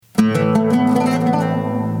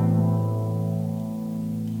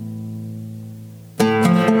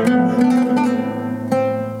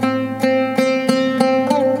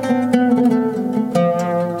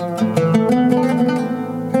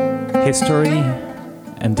history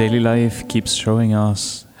and daily life keeps showing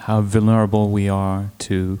us how vulnerable we are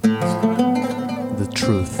to the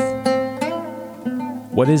truth.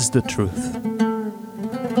 What is the truth?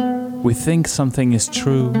 We think something is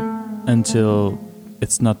true until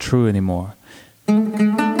it's not true anymore.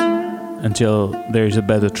 Until there is a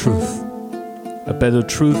better truth. A better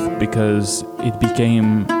truth because it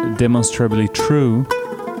became demonstrably true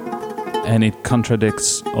and it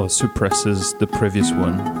contradicts or suppresses the previous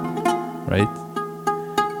one, right?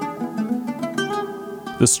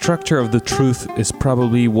 The structure of the truth is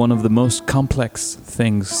probably one of the most complex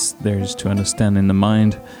things there is to understand in the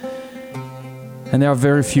mind. And there are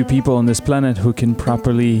very few people on this planet who can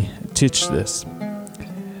properly teach this.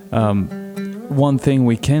 One thing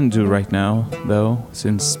we can do right now, though,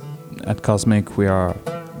 since at Cosmic we are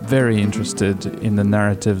very interested in the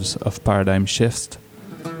narratives of paradigm shifts,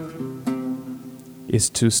 is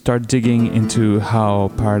to start digging into how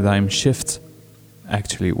paradigm shift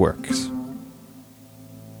actually works.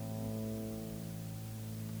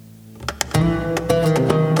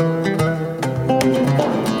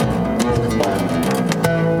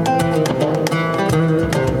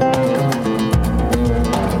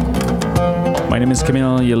 My name is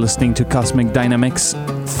Camille, you're listening to Cosmic Dynamics,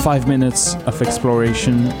 5 minutes of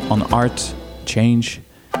exploration on art, change,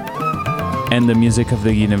 and the music of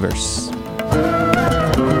the universe.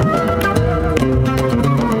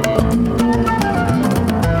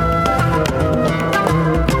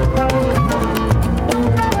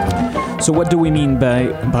 So what do we mean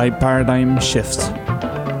by paradigm shift?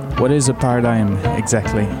 What is a paradigm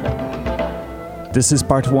exactly? This is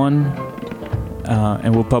part 1,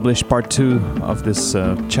 and we'll publish part 2 of this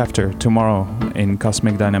chapter tomorrow in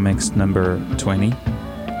Cosmic Dynamics number 20.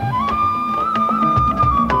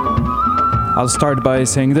 I'll start by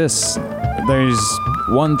saying this. There's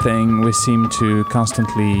one thing we seem to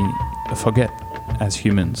constantly forget as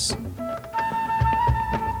humans.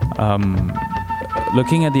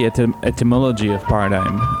 Looking at the etymology of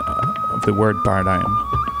paradigm, of the word paradigm,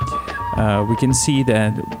 we can see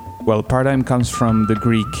that, well, paradigm comes from the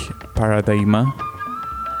Greek paradigma,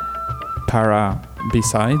 para,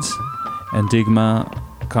 besides, and digma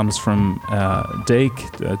comes from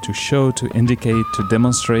deik, to show, to indicate, to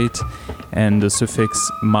demonstrate, and the suffix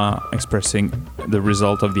ma expressing the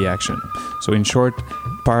result of the action. So in short,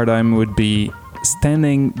 paradigm would be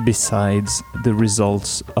standing besides the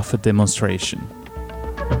results of a demonstration.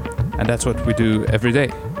 And that's what we do every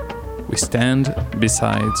day. We stand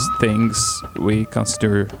beside things we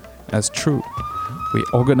consider as true. We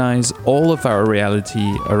organize all of our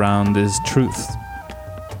reality around this truth,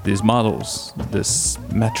 these models, this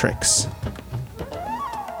metrics.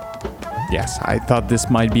 Yes, I thought this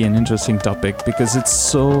might be an interesting topic because it's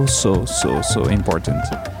so important.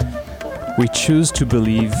 We choose to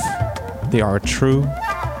believe they are true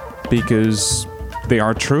because they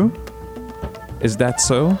are true? Is that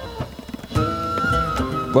so?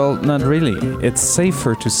 Well, not really. It's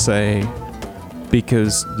safer to say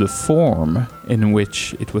because the form in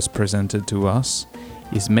which it was presented to us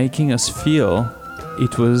is making us feel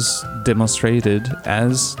it was demonstrated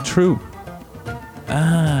as true.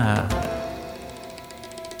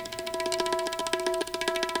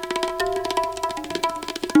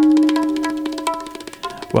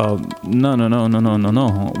 Well,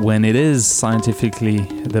 no. When it is scientifically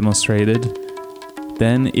demonstrated,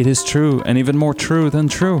 then it is true, and even more true than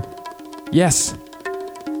true. Yes.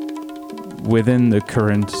 Within the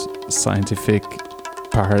current scientific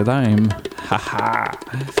paradigm. Haha.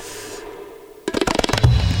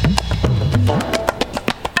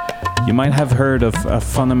 You might have heard of a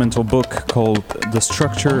fundamental book called The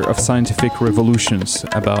Structure of Scientific Revolutions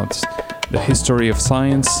about the history of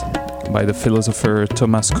science by the philosopher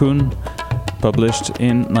Thomas Kuhn, published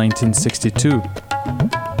in 1962.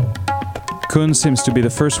 Kuhn seems to be the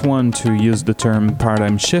first one to use the term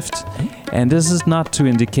paradigm shift, and this is not to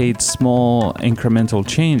indicate small incremental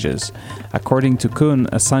changes. According to Kuhn,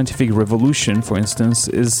 a scientific revolution, for instance,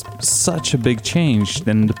 is such a big change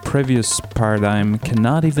that the previous paradigm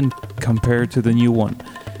cannot even compare to the new one,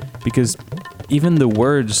 because even the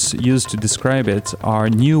words used to describe it are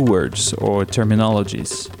new words or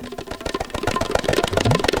terminologies.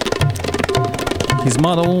 His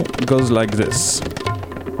model goes like this.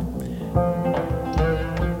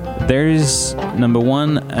 There is, number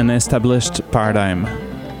one, an established paradigm,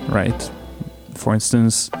 right? For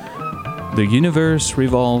instance, the universe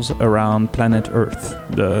revolves around planet Earth,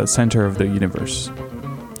 the center of the universe.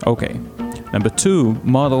 Okay. Number two,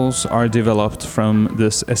 models are developed from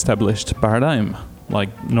this established paradigm,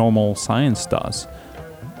 like normal science does.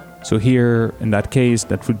 So here, in that case,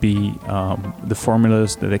 that would be the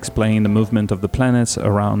formulas that explain the movement of the planets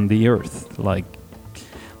around the Earth, like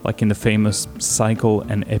in the famous cycle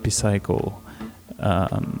and epicycle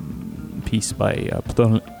piece by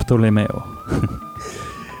Ptolemy.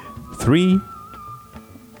 3.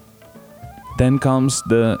 Then comes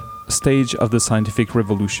the stage of the scientific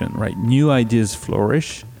revolution, right? New ideas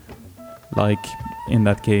flourish, like in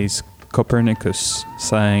that case, Copernicus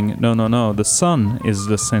saying, no, the sun is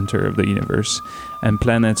the center of the universe and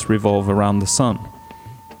planets revolve around the sun.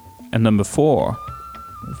 And number 4,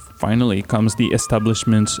 finally comes the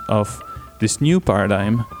establishment of this new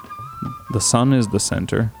paradigm, the sun is the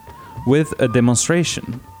center, with a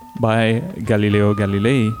demonstration by Galileo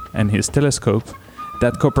Galilei and his telescope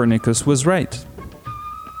that Copernicus was right.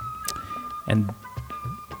 And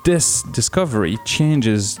this discovery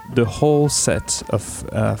changes the whole set of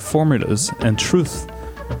formulas and truth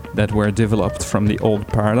that were developed from the old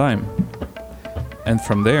paradigm. And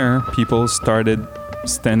from there, people started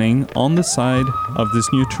standing on the side of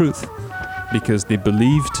this new truth because they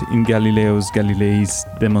believed in Galilei's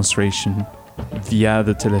demonstration via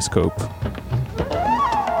the telescope.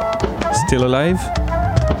 Still alive?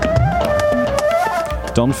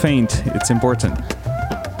 Don't faint, it's important.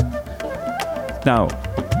 Now,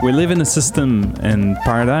 we live in a system and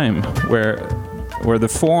paradigm where the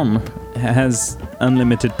form has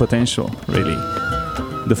unlimited potential, really.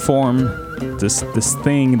 The form, this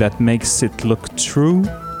thing that makes it look true,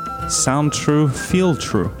 sound true, feel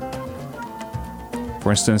true. For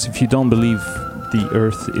instance, if you don't believe the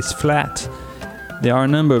Earth is flat, there are a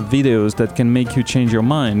number of videos that can make you change your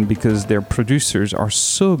mind because their producers are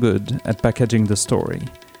so good at packaging the story.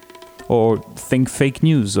 Or think fake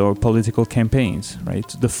news or political campaigns, right?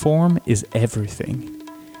 The form is everything.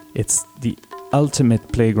 It's the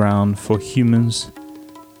ultimate playground for humans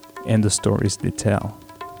and the stories they tell.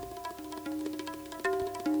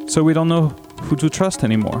 So we don't know who to trust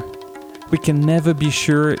anymore. We can never be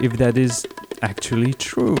sure if that is actually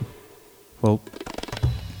true. Well,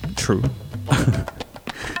 true.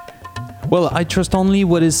 Well, I trust only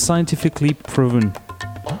what is scientifically proven.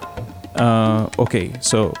 Okay,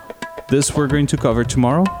 so this we're going to cover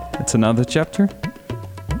tomorrow. It's another chapter.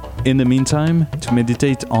 In the meantime, to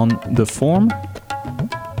meditate on the form,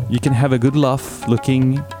 you can have a good laugh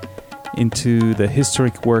looking into the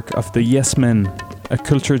historic work of the Yes Men, a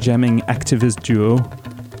culture jamming activist duo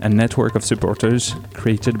and network of supporters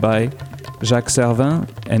created by Jacques Servin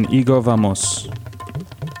and Igor Vamos.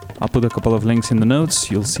 I'll put a couple of links in the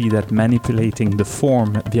notes. You'll see that manipulating the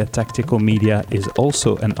form via tactical media is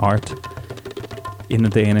also an art. In a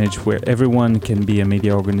day and age where everyone can be a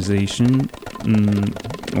media organization,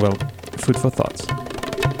 well, food for thought.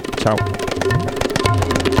 Ciao.